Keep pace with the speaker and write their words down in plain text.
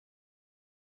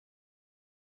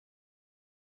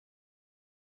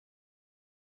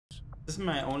This is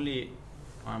my only...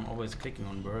 I'm always clicking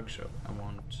on workshop. I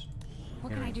want...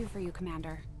 What can I do for you,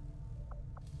 Commander?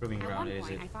 Proving ground, At is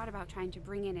one it? point, I thought about trying to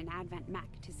bring in an Advent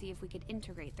mech to see if we could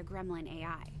integrate the Gremlin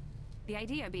AI. The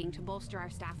idea being to bolster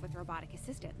our staff with robotic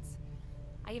assistance.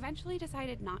 I eventually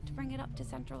decided not to bring it up to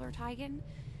Central or Tygan,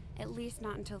 at least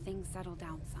not until things settle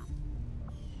down some.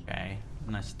 Okay,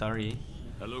 nice story.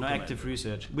 Hello, No Commander. active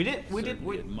research. We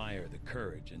admire the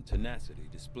courage and tenacity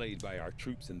displayed by our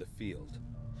troops in the field.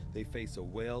 They face a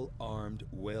well-armed,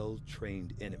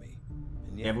 well-trained enemy.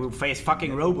 And Yeah, we face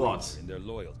fucking robots. in their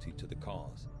loyalty to the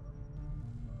cause.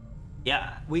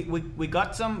 Yeah, we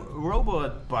got some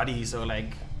robot bodies or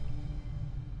like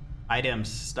items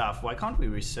stuff. Why can't we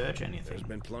research anything? There's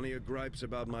been plenty of gripes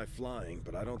about my flying,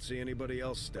 but I don't see anybody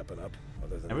else stepping up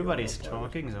other than Everybody's the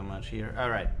autopilot. talking so much here. All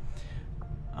right.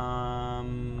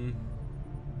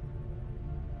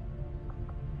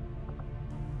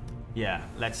 Yeah,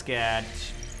 let's get.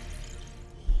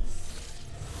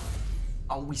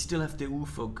 Oh, we still have the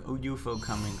UFO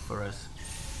coming for us.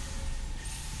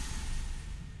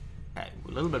 Okay,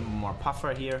 a little bit more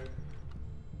puffer here.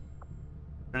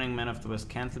 Running Man of the West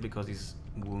cancelled because he's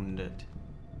wounded.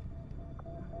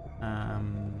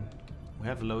 We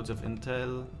have loads of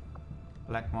intel.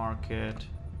 Black market.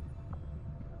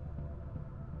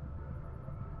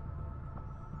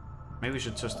 Maybe we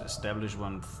should just establish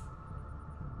one.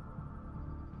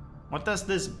 What does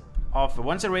this offer?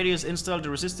 Once a radio is installed, the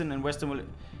resistance in Western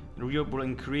Europe will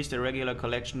increase the regular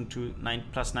collection to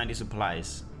plus 90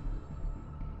 supplies.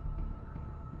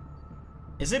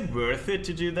 Is it worth it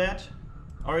to do that?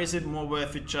 Or is it more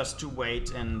worth it just to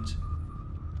wait and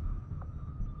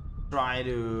try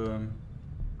to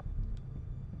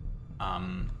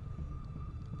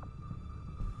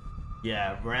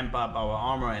yeah, ramp up our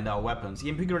armor and our weapons?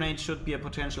 EMP grenades should be a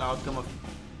potential outcome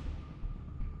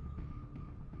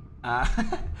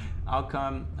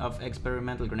of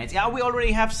experimental grenades. Yeah, we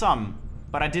already have some,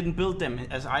 but I didn't build them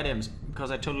as items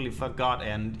because I totally forgot,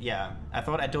 and yeah, I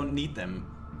thought I don't need them.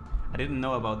 I didn't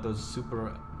know about those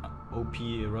super OP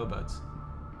robots.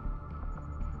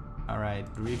 Alright,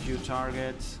 review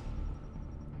targets.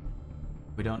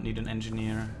 We don't need an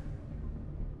engineer.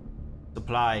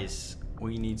 Supplies.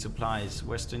 We need supplies.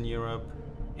 Western Europe.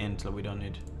 Intel, we don't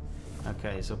need.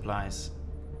 Okay, supplies.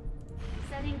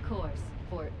 Setting course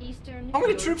for Eastern. How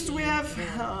many troops do we have?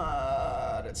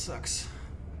 That sucks.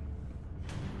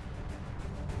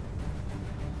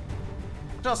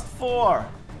 Just 4.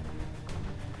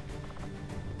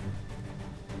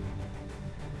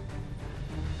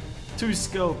 Two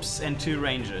scopes and 2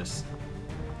 rangers.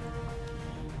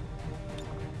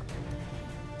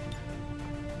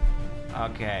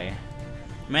 Okay.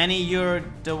 Manny, you're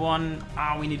the one.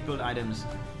 Ah, we need build items.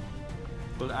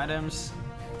 Build items.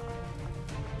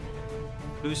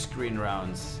 Blue screen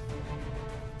rounds.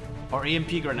 Or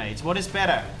EMP grenades. What is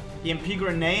better? EMP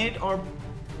grenade or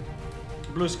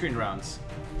blue screen rounds?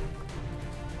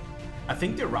 I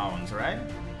think they're rounds, right?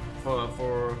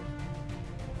 For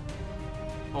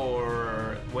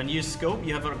when you scope,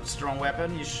 you have a strong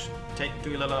weapon. You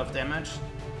do a lot of damage.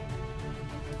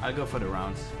 I'll go for the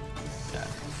rounds. Yeah.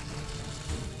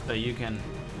 So you can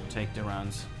take the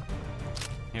rounds.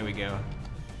 Here we go.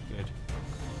 Good.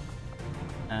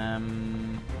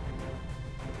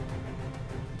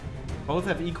 Both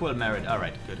have equal merit.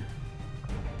 Alright, good.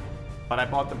 But I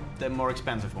bought the more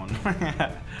expensive one.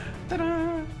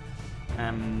 Ta-da!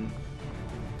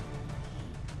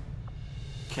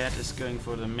 Cat is going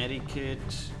for the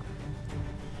medikit.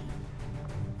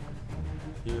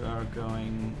 You are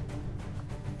going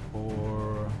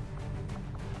for...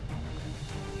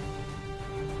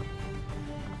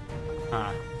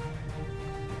 Ah.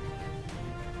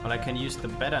 Well, I can use the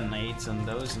better nades on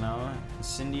those now.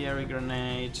 Incendiary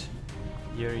grenade.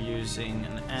 You're using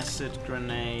an acid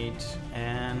grenade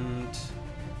and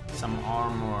some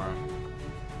armor.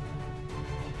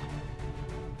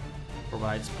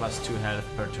 Provides +2 health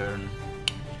per turn.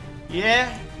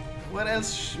 Yeah. What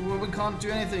else? Well, we can't do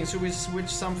anything. Should we switch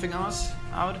something else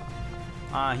out?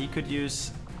 He could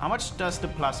use. How much does the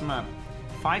plasma?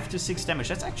 5 to 6 damage.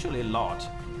 That's actually a lot.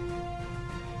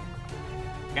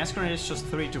 Gas grenade is just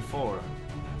 3 to 4.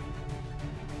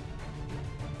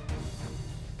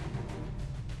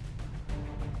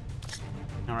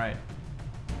 Alright.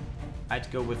 I'd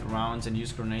go with rounds and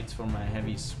use grenades for my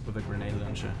heavies with a grenade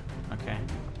launcher. Okay.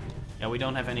 Yeah, we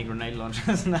don't have any grenade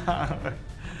launchers now.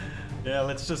 Yeah,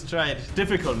 let's just try it.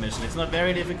 Difficult mission. It's not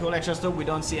very difficult. I just hope we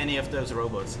don't see any of those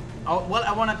robots. Oh, well,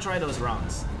 I want to try those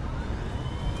rounds.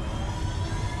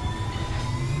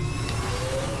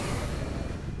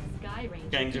 Sky Ranger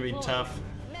Going to be deployed. tough.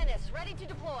 Menace ready to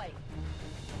deploy.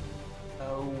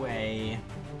 away.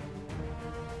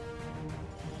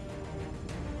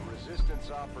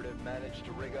 Resistance operative managed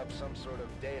to rig up some sort of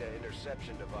data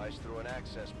interception device through an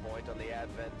access point on the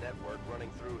Advent network running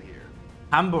through here.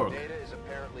 Hamburg. Data is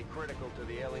apparently critical to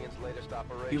the aliens' latest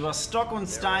operation. Über Stock und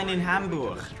Stein in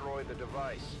Hamburg. Destroy the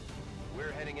device.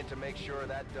 We're heading in to make sure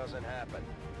that doesn't happen.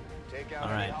 Take out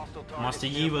Alright, any hostile targets Master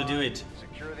Yi will do it.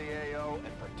 Secure the AO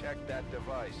and protect that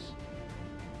device.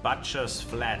 Butcher's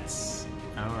Flats.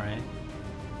 Alright.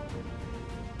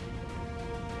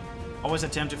 Always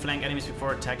attempt to flank enemies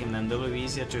before attacking them. They will be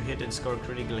easier to hit and score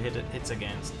critical hits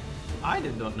against. I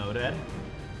did not know that.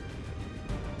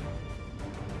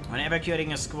 When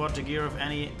evacuating a squad, the gear of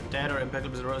any dead or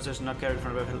impacted with roses not carried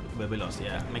from the weapon will be lost.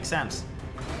 Yeah, makes sense.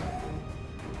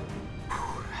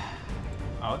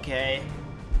 Okay.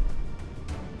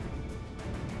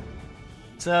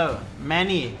 So,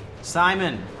 Manny,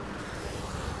 Simon,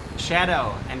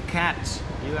 Shadow, and Cat,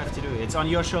 you have to do it. It's on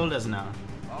your shoulders now.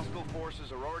 Hostile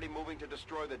forces are already moving to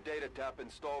destroy the data tap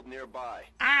installed nearby.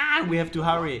 Ah, we have to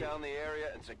hurry. Lock down the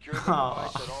area and secure the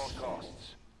device at all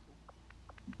costs.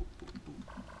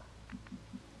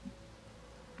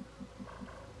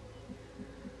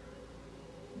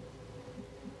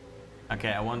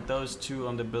 Okay, I want those two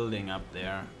on the building up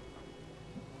there.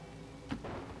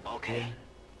 Okay.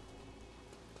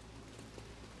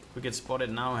 If we get spotted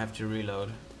now, I have to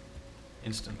reload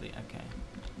instantly. Okay.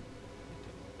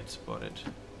 Get spotted.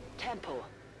 Tempo.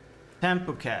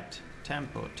 Tempo, Cat.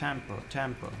 Tempo, tempo,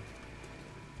 tempo.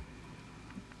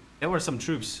 There were some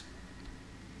troops.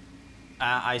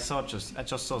 I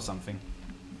just saw something.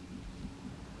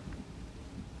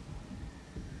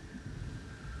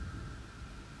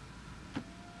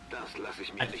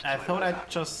 I thought I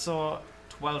just saw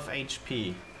 12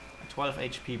 HP. A 12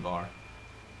 HP bar.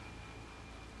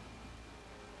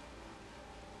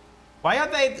 Why are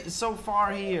they so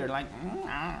far here? Like...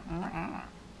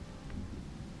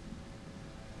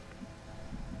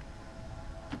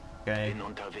 Okay.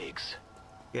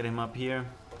 Get him up here.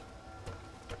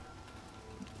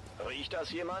 Riecht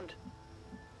das jemand?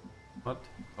 What?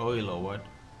 Oil or what?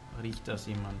 Riecht das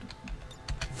jemand?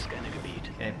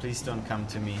 Okay, please don't come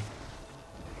to me.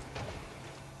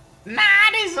 Na,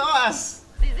 die sowas!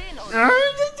 Sie sehen uns.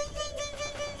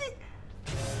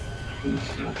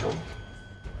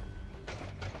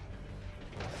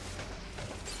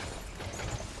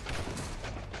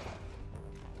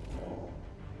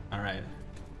 All right.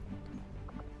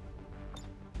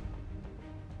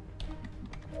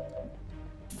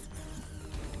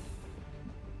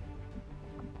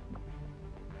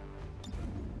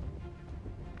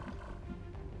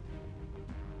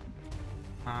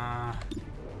 Ah.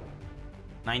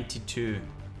 92.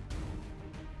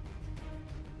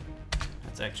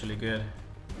 That's actually good.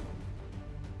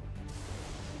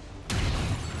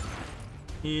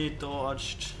 He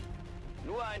dodged.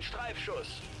 Nur ein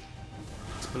Streifschuss.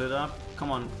 Split up.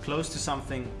 Come on, close to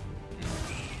something.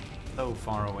 So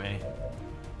far away.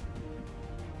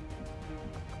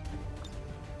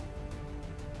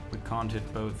 We can't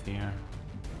hit both here.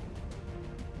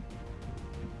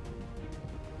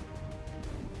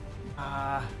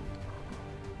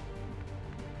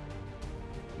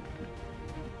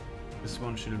 This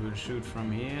one will shoot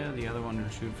from here, the other one will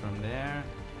shoot from there.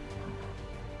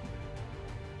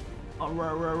 Oh,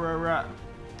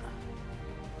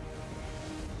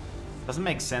 doesn't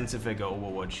make sense if I go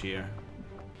Overwatch here.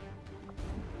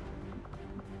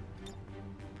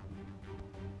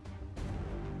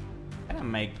 Can I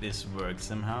make this work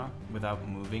somehow without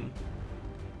moving?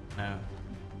 No.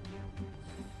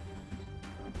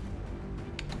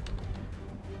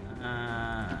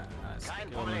 Let's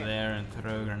go over there and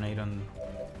throw a grenade on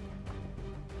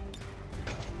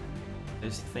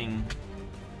this thing.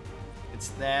 It's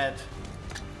dead.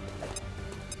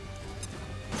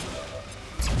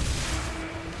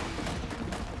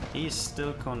 He's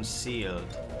still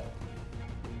concealed.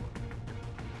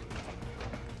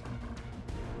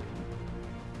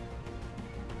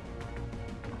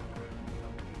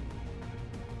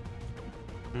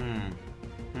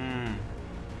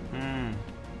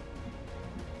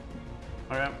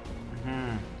 Alright.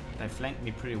 They flanked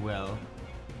me pretty well.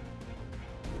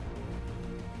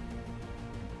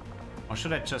 Or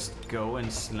should I just go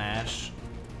and slash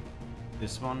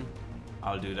this one?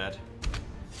 I'll do that.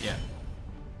 Yeah.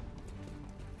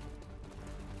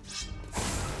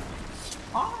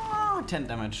 Ah, 10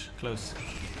 damage. Close.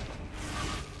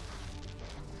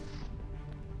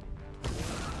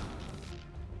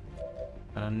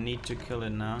 But I need to kill it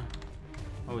now.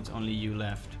 Oh, it's only you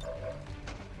left.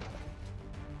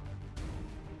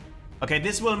 Okay,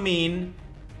 this will mean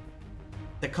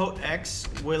The Code X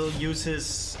will use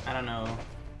his, I don't know,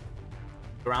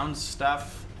 ground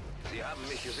stuff Sie haben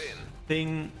mich gesehen.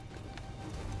 thing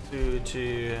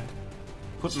to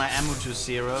put my ammo to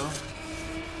 0.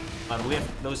 But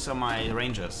those are my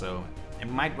rangers, so it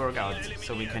might work out,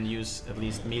 so we can use at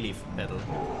least melee battle.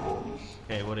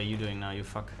 Okay, what are you doing now, you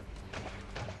fuck?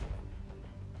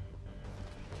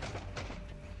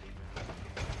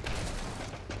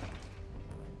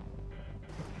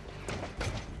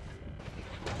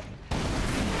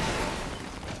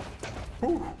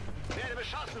 Werde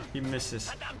beschossen. He misses.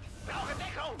 Verdammt, brauche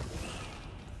Deckung.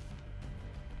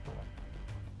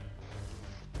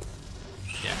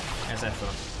 Yeah, as I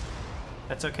thought.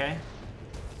 That's okay.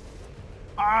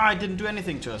 Ah, I didn't do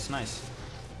anything to us. Nice.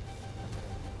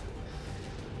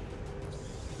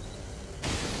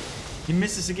 He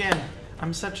misses again.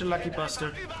 I'm such a lucky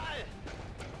bastard. Überall.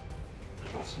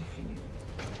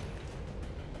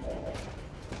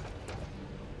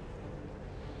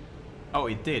 Oh,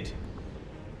 it did.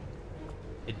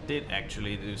 It did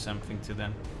actually do something to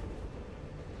them.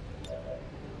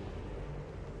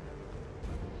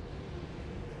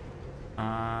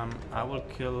 I will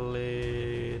kill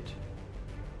it.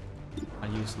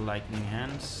 I'll use lightning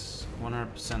hands.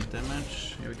 100%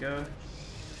 damage. Here we go.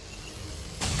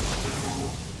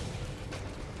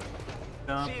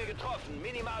 Up. Ziel getroffen,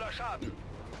 minimaler Schaden.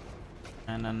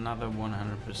 And another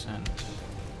 100%.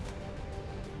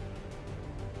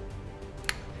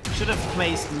 Should have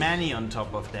placed Manny on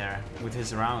top of there with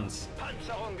his rounds.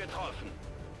 Panzerung getroffen.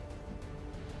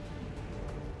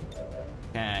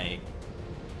 Okay.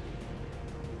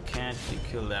 Can't you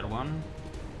kill that one?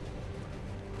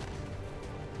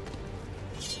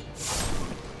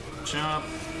 Chop.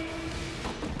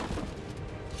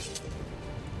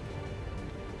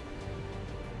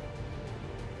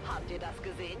 Habt ihr das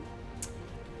gesehen?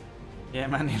 Yeah,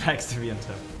 man, he likes to be on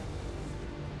top.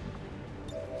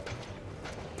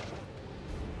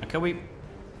 Can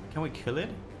we kill it?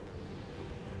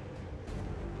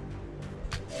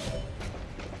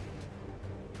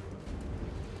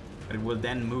 But it will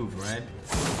then move, right?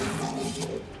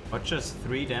 Or just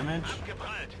 3 damage?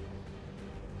 Abgeprallt.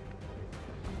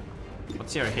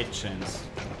 What's your hit chance?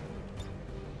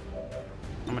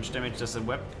 How much damage does it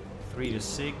whip? 3 to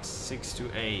 6, 6 to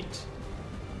 8.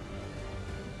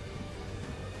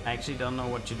 I actually don't know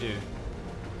what to do.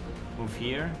 Move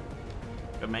here?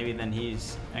 But maybe then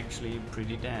he's actually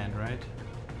pretty dead, right?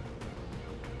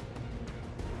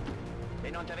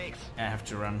 Bin unterwegs. I have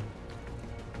to run.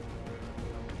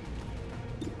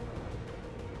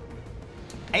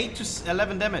 8 to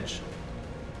 11 damage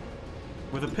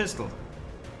with a pistol.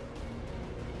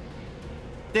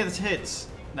 This hits.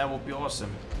 That would be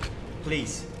awesome.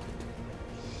 Please.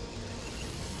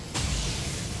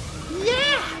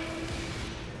 Yeah!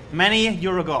 Manny,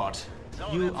 you're a god.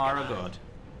 You are a god.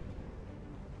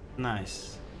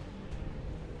 Nice.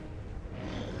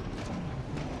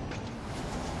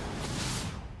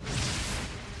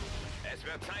 Es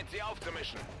wird Zeit, sie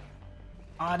aufzumischen.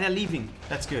 Ah, they're leaving.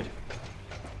 That's good.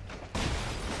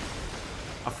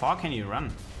 How far can you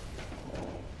run?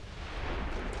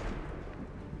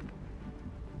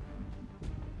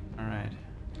 Alright.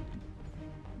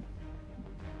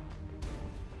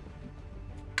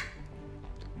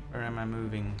 Where am I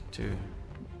moving to?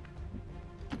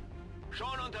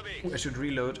 Schon unterwegs. I should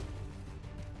reload.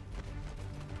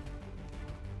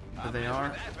 There they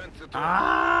are.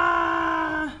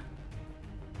 Ah!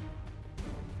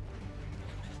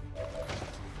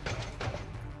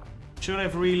 Should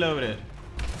have reloaded.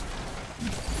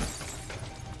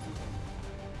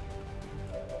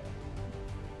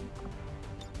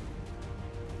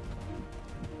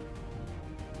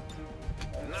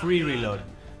 Free reload.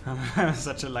 I'm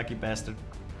such a lucky bastard.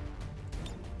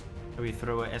 Can we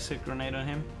throw an acid grenade on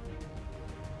him?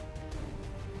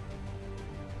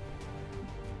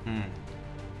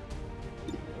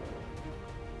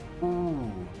 Ooh.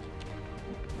 Do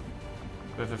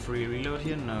we have a free reload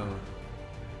here? No.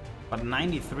 But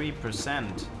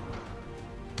 93%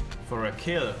 for a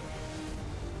kill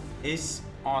is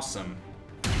awesome.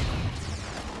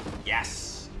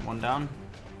 Yes! One down.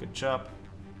 Good job.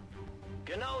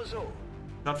 Genau so.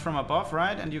 Shot from above,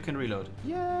 right? And you can reload.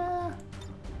 Yeah!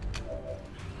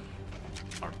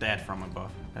 Or dead from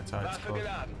above. That's how it's Waffe called.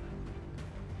 geladen.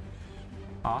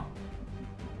 Huh?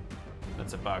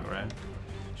 That's a bug, right?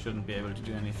 Shouldn't be able to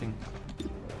do anything.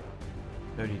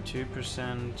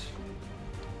 32%.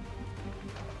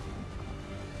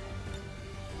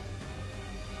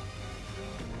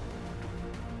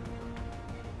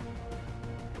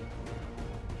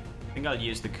 I think I'll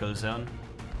use the kill zone.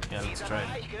 Yeah, let's Dieser try it.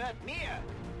 Bereich gehört mir.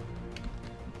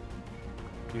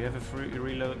 Do you have a free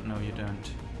reload? No, you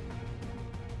don't.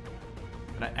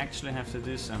 But I actually have to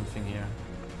do something here.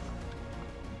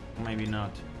 Maybe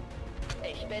not.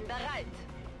 Ich bin bereit.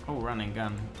 Oh, running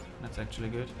gun. That's actually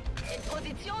good. In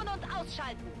Position und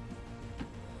ausschalten.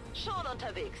 Schon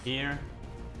unterwegs. Here.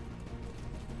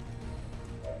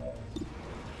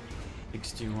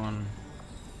 61.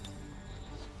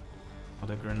 Oh,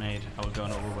 the grenade. I will go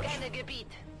on Overwatch. Scanne Gebiet.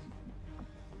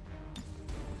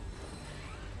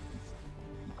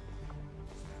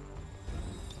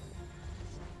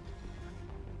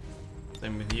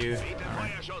 Same with you.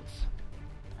 Alright.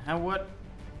 How what?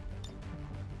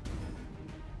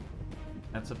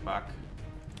 That's a bug.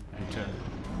 Enter.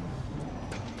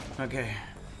 Okay.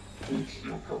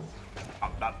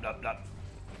 Up.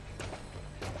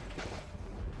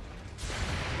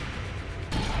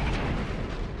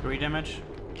 3 damage.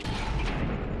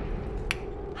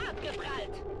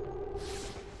 Abgeprallt.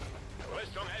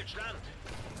 Rüstung hält stand.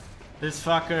 This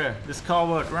fucker, this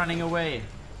coward running away.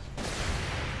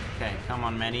 Okay, come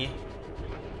on, Manny.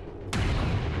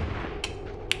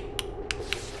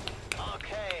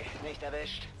 Okay, nicht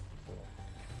erwischt.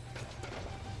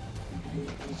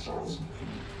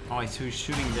 Oh, he's who's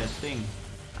shooting that thing.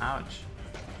 Ouch.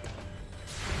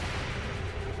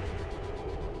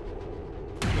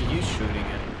 Are you shooting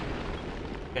it?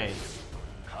 Okay,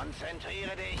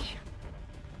 Konzentriere dich.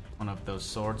 one of those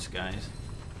swords guys.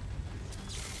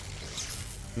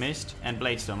 Missed and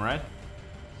Bladestorm, right?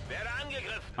 Werde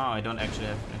angegriffen. Oh, I don't actually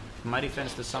have. In my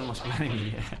defense, the sun was blinding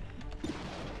me.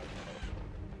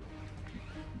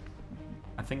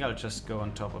 I think I'll just go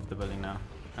on top of the building now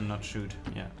and not shoot.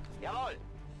 Yeah. Jawohl.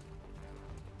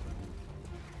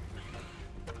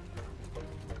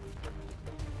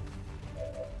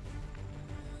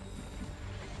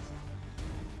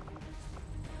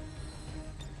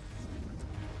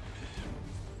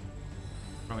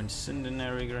 Throw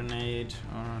incendiary grenade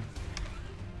or.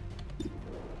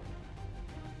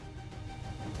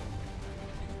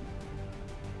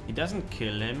 He doesn't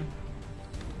kill him.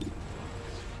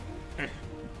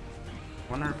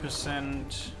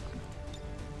 100%.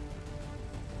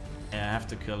 Yeah, I have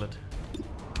to kill it.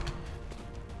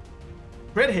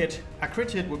 Crit hit! A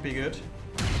crit hit would be good.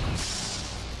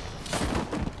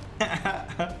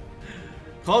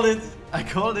 Called it! I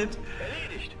called it!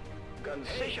 Erledigt. Ganz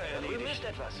sicher erledigt. Du misst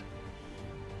etwas.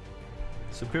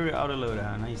 Superior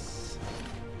Autoloader, nice.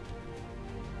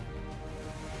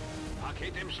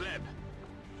 Paket im Schlepp.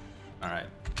 Alright,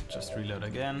 just reload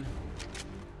again.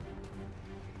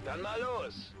 Dann mal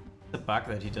los. The bug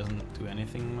that he doesn't do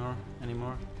anything more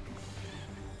anymore.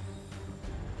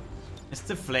 Is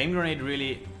the flame grenade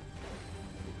really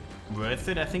worth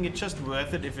it? I think it's just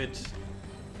worth it if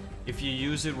you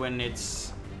use it when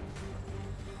it's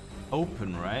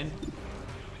open, right?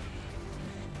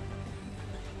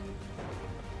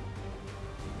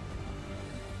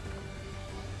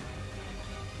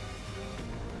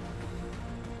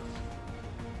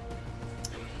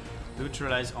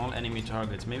 Neutralize all enemy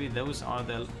targets. Maybe those are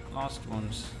the last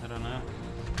ones. I don't know.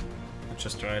 Let's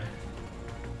just try it.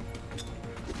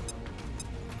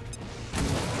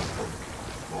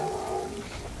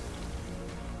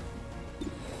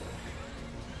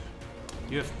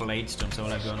 You have Bladestorm, so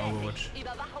I'll go on Overwatch.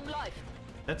 Überwachung läuft.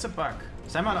 That's a bug.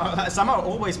 Somehow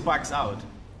always bugs out.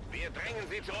 Wir drängen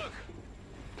sie zurück.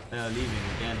 Leaving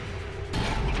again.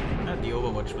 The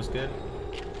Overwatch was good.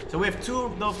 So we have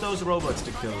 2 of those robots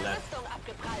to kill left. Rüstung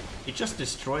abgeprallt. He just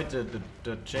destroyed the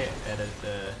the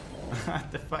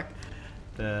fuck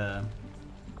the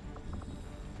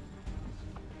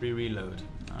reload.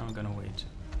 I'm gonna wait.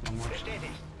 One more.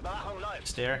 Bestätigt. Überwachung läuft.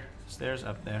 Stairs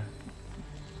up there.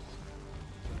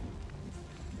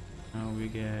 Now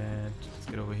let's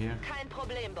get over here. Kein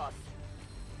Problem, Boss.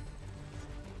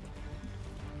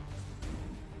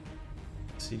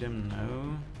 See them?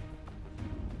 No.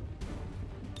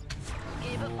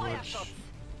 Gebe Overwatch. Feuerschutz.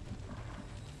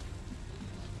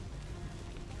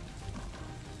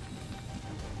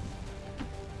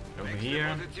 Over Wechsle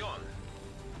here. Position.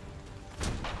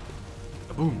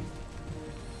 Boom.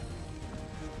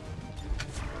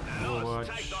 Los, Overwatch.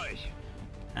 zeigt euch.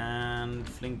 And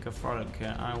Flinker Falke,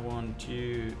 I want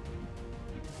you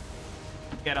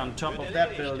get on top of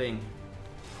that building.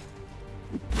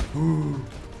 Ooh.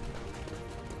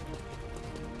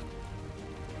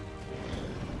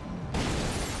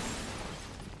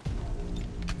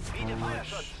 Biete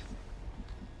Feuerschutz.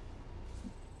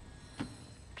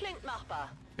 Klingt machbar.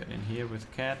 Get in here with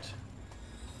Cat.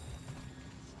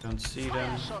 Don't see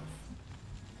them. Feuerschutz.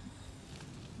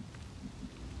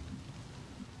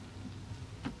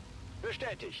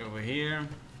 Bestätigt. Over here.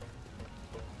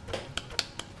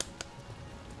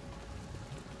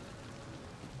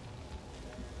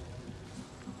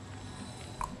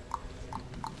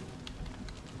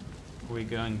 are we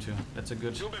going to? That's a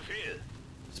good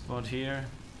spot here.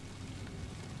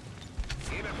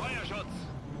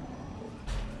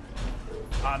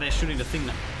 Ah, they're shooting the thing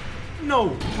now.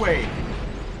 No way!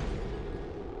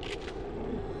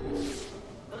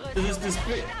 This is this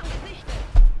big.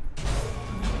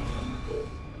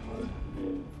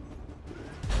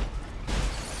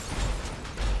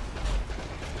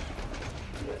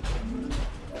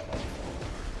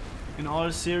 In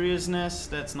all seriousness,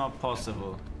 that's not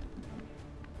possible.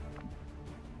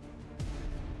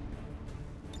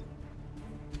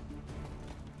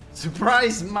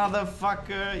 Surprise,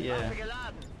 motherfucker! Yeah.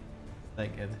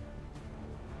 Like it.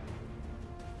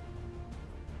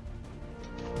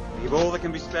 Leave all that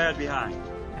can be spared behind.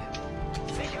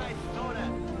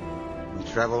 We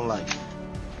travel light.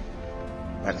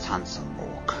 Let us hunt some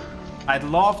orc. I'd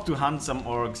love to hunt some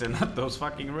orcs and not those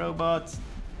fucking robots.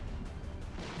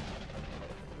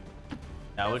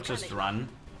 I will just run.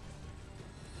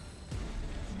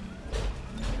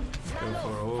 Go for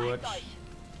Overwatch.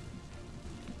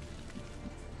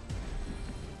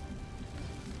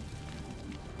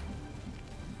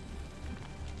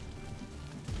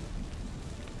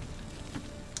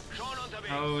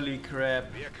 Holy crap.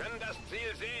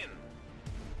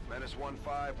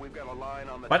 We've got a line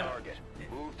on the But target.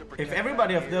 if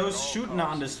everybody of those shoot now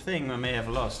on this thing, I may have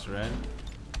lost, right?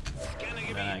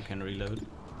 Then I can reload.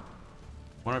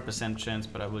 100% chance,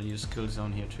 but I will use kill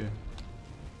zone here too.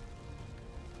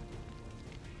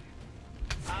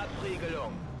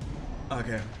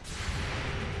 Okay.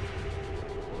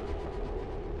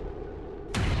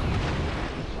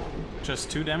 Just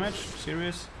 2 damage?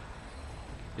 Serious?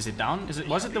 Is it down?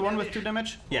 Was it the one with 2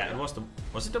 damage? Yeah, it was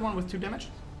it the one with 2 damage?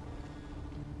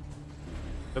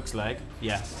 Looks like.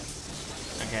 Yeah.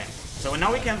 Okay. So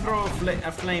now we can throw a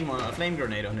flame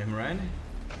grenade on him, right?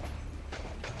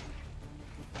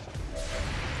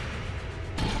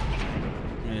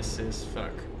 Misses.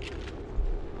 Fuck.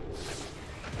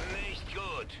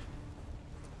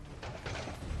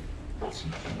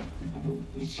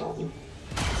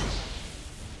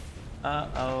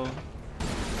 Uh-oh.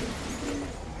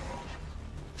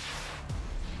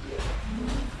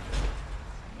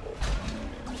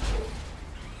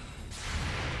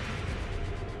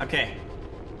 Okay.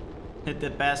 Hit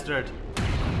that bastard.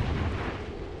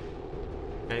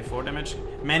 Okay, 4 damage.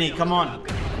 Manny, come on.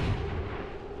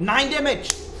 9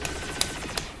 damage!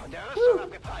 Woo.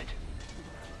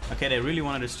 Okay, they really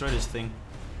want to destroy this thing.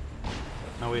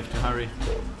 Now we have to hurry.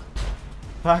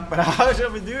 Fuck, but how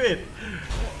shall we do it?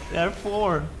 There are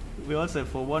 4. We also have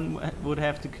 4. One would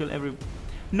have to kill every...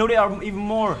 No, there are even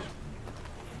more.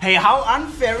 Hey, how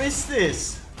unfair is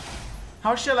this?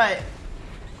 How shall I...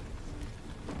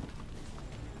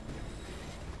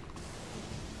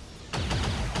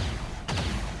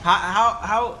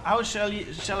 How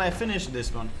shall I finish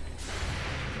this one?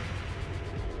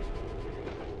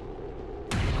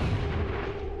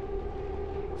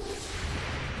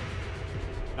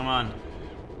 Come on.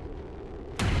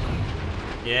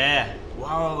 Yeah.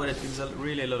 Wow, that deals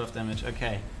really a lot of damage.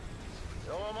 Okay.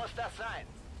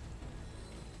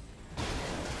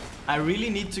 I really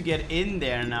need to get in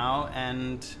there now,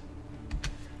 and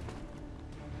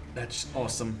that's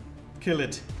awesome. Kill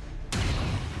it.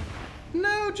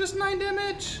 No, just 9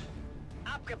 damage.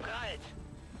 Abgeprallt.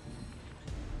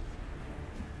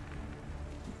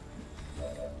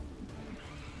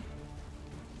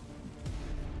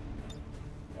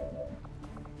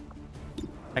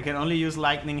 I can only use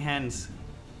lightning hands,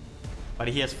 but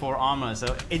he has 4 armor,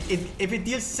 so if it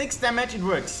deals 6 damage, it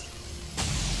works.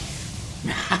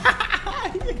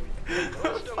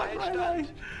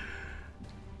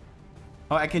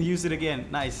 Oh, I can use it again.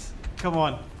 Nice. Come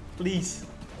on, please.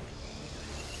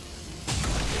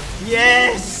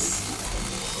 Yes!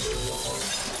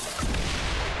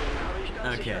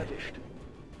 Okay.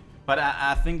 But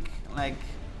I think, like,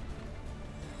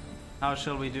 how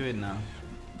shall we do it now?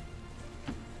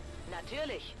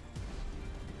 Natürlich.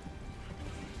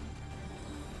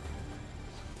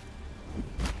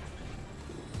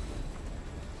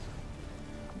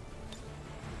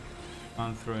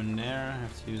 Can't throw in there,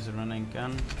 have to use a running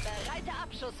gun. Bereite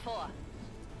Abschuss vor.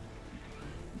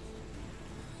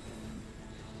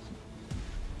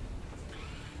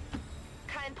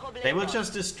 Kein Problem. They will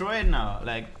just destroy it now,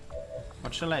 like,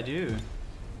 what shall I do?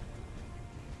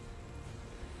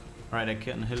 Right, I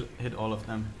can hit all of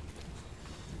them.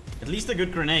 At least a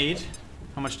good grenade.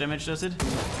 How much damage does it?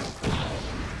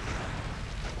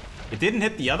 It didn't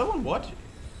hit the other one? What?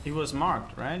 He was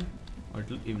marked, right? Or it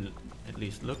even at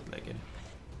least looked like it.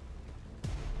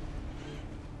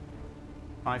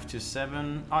 5 to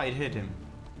 7. Oh, it hit him.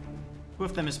 Two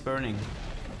of them is burning.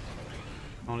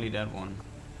 Only that one.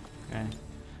 Okay.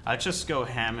 I'll just go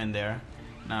ham in there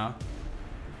now.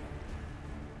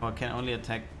 Oh, I can only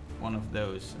attack one of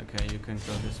those. Okay, you can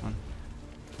go this one.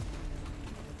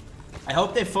 I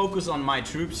hope they focus on my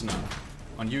troops now.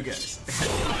 On you guys.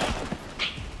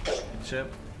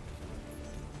 Chip.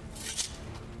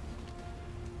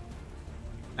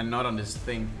 And not on this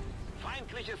thing.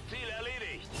 Feindliches Ziel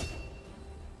erledigt.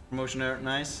 Promotioner,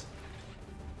 nice.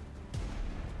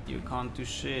 You can't do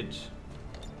shit.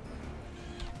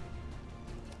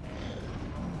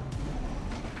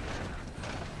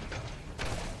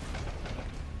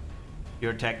 You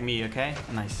attack me, okay?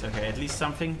 Nice, okay, at least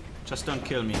something. Just don't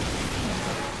kill me.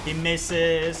 He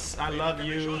misses. I love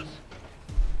you.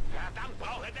 Verdammt,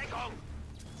 brauche Deckung.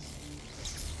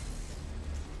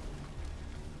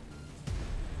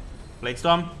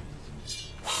 Bladestorm.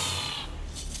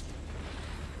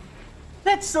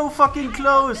 That's so fucking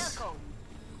close.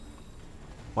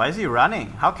 Why is he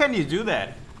running? How can you do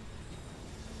that?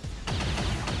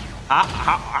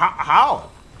 How?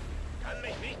 Kann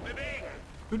mich nicht bewegen.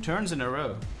 2 turns in a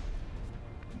row.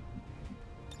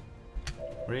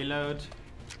 Reload.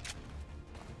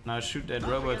 Now shoot that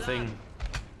robot thing.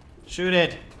 Shoot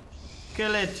it.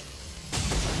 Kill it.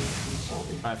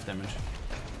 5 damage.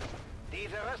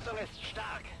 Diese Rüstung ist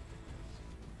stark.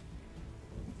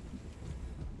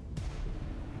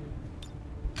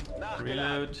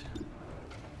 Reload.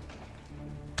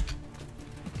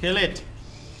 Kill it.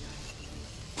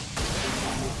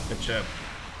 Good job.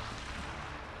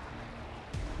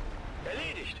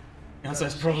 Erledigt. Yes,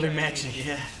 that's probably magic,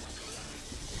 yeah.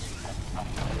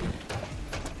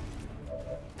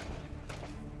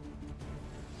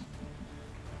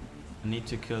 I need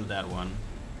to kill that one.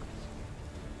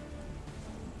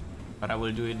 But I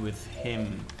will do it with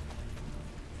him.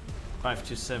 5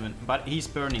 to 7. But he's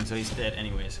burning, so he's dead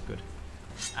anyways. Good.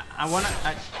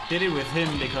 I did it with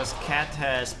him because Cat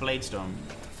has Bladestorm.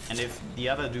 And if the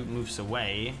other dude moves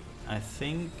away, I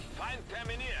think... Feind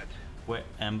terminiert. Wait,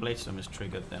 Bladestorm is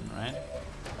triggered then, right?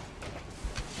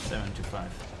 7 to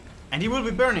 5. And he will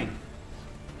be burning!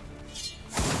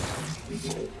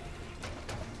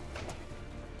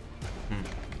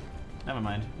 Never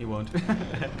mind, he won't.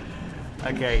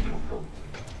 Okay.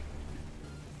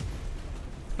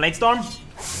 Bladestorm!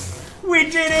 We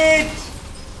did it!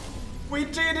 We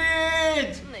did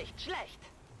it! Nicht schlecht.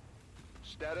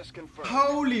 Status confirmed.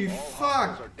 Holy All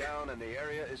fuck! hostiles are down and the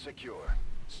area is secure.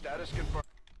 Status confirmed.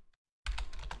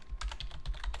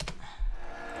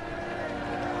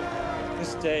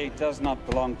 This day does not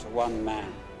belong to one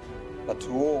man, but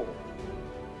to all.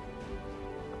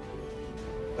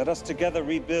 Let us together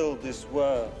rebuild this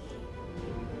world,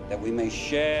 that we may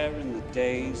share in the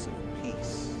days of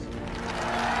peace.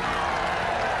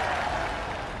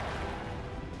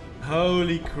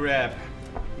 Holy crap.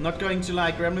 Not going to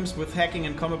lie, Gremlins with hacking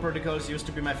and combo protocols used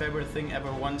to be my favorite thing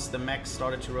ever once the mechs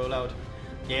started to roll out.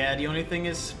 Yeah, the only thing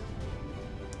is...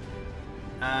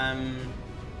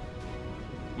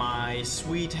 my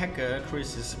sweet hacker,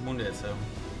 Chris, is wounded, so...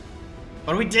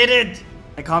 But we did it!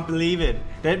 I can't believe it.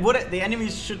 The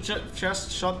enemies should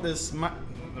just shot this...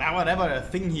 whatever,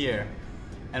 thing here.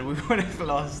 And we would have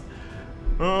lost.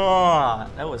 Oh,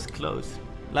 that was close.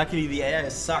 Luckily the AI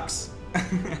sucks.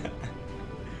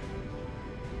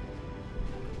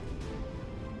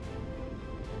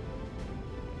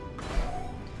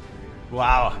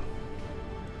 Wow.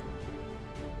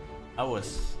 That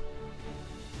was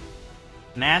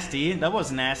nasty. That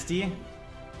was nasty.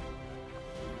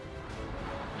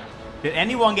 Did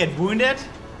anyone get wounded?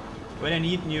 When I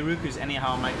need new recruits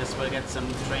anyhow, might as well get some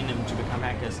train them to become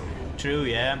hackers. True,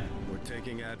 yeah. We're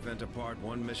taking Advent apart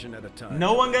one mission at a time.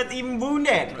 No one got even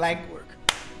wounded. Like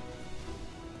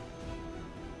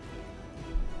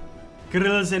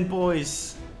girls and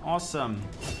boys. Awesome.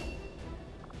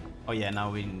 Oh yeah,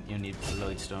 now you need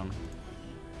Lloydstorm.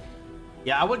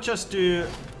 Yeah, I would just do...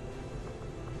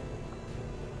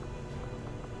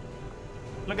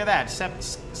 Look at that,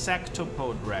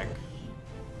 Sectopod rack.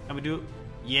 Can we do...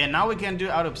 Yeah, now we can do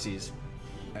autopsies.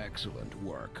 Excellent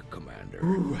work, Commander.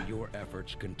 Ooh. Your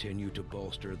efforts continue to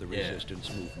bolster the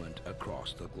resistance movement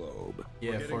across the globe.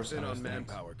 Yeah, We're getting force thin on thanks.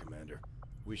 manpower, Commander.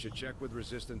 We should check with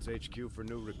Resistance HQ for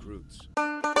new recruits.